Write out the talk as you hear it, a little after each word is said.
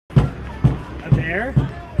bear?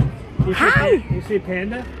 Hi. You see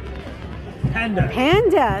Panda? Panda.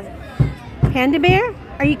 Panda. Panda bear?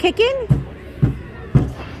 Are you kicking?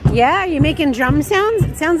 Yeah, are you making drum sounds?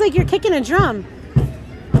 It sounds like you're kicking a drum.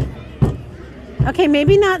 Okay,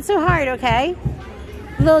 maybe not so hard, okay?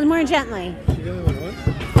 A little more gently.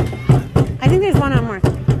 I think there's one on more.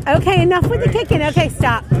 Okay, enough with the kicking. Okay,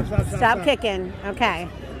 stop. Stop kicking. Okay.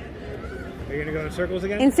 Are you going to go in circles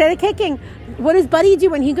again? Instead of kicking, what does Buddy do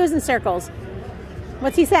when he goes in circles?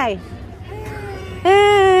 What's he say?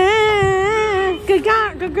 Good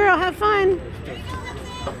girl, have fun.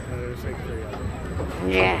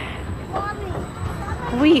 Yeah.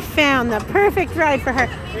 We found the perfect ride for her.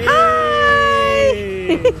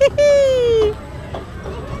 Hey.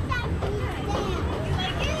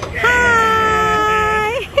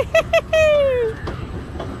 Hi! Hi!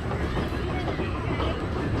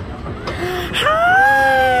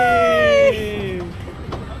 Hi!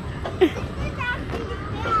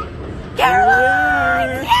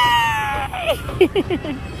 Caroline! Yay!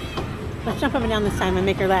 Let's jump up and down this time and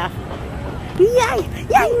make her laugh. Yay! Yay!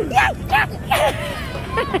 Yay! Yay!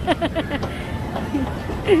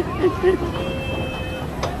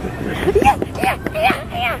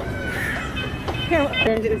 Yeah!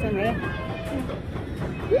 Here, do this one, right?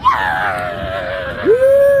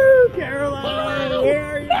 Woo! Caroline! Where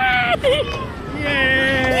are you?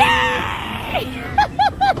 Yay!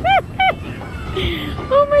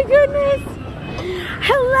 Oh my goodness!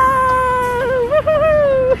 Hello!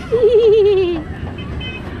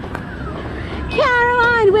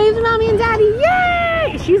 Caroline, wave to Mommy and Daddy.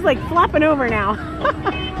 Yay! She's like flopping over now.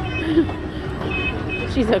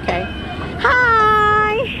 She's okay.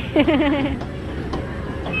 Hi!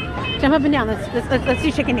 Jump up and down. Let's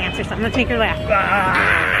do chicken dance or something. Let's make her laugh.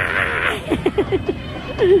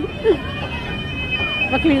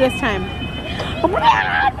 Look at me this time.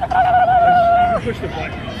 Push the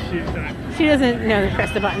button. She doesn't know to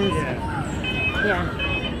press the buttons. Yeah.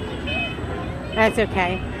 That's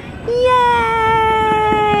okay.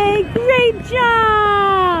 Yay! Great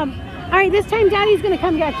job! All right, this time Daddy's gonna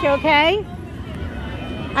come get you, okay?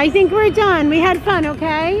 I think we're done. We had fun,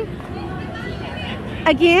 okay?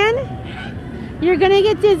 Again, you're gonna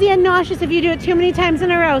get dizzy and nauseous if you do it too many times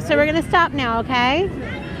in a row, so we're gonna stop now, okay?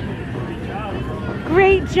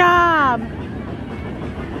 Great job!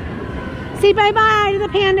 Say bye-bye to the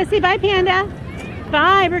panda. Say bye, Panda.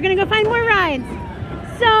 Bye. We're gonna go find more rides.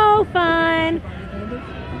 So fun.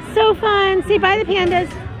 So fun. Say bye to the pandas.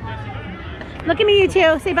 Look at me, you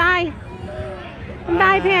two. Say bye.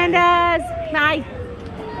 Bye, pandas. Bye.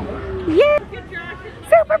 Yeah.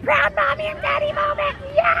 Super proud Mommy and Daddy moment.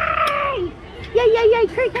 Yay! Yay, yay, yay.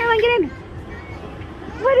 Caroline, get in.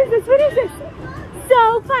 What is this? What is this?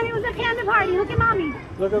 So fun. It was a panda party. Look at Mommy.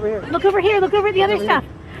 Look over here. Look over here. Look over at the other stuff.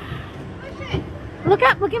 Look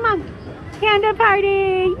up. Look at Mom. Panda party.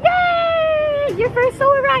 Yay! Your first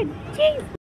solo ride. Jeez.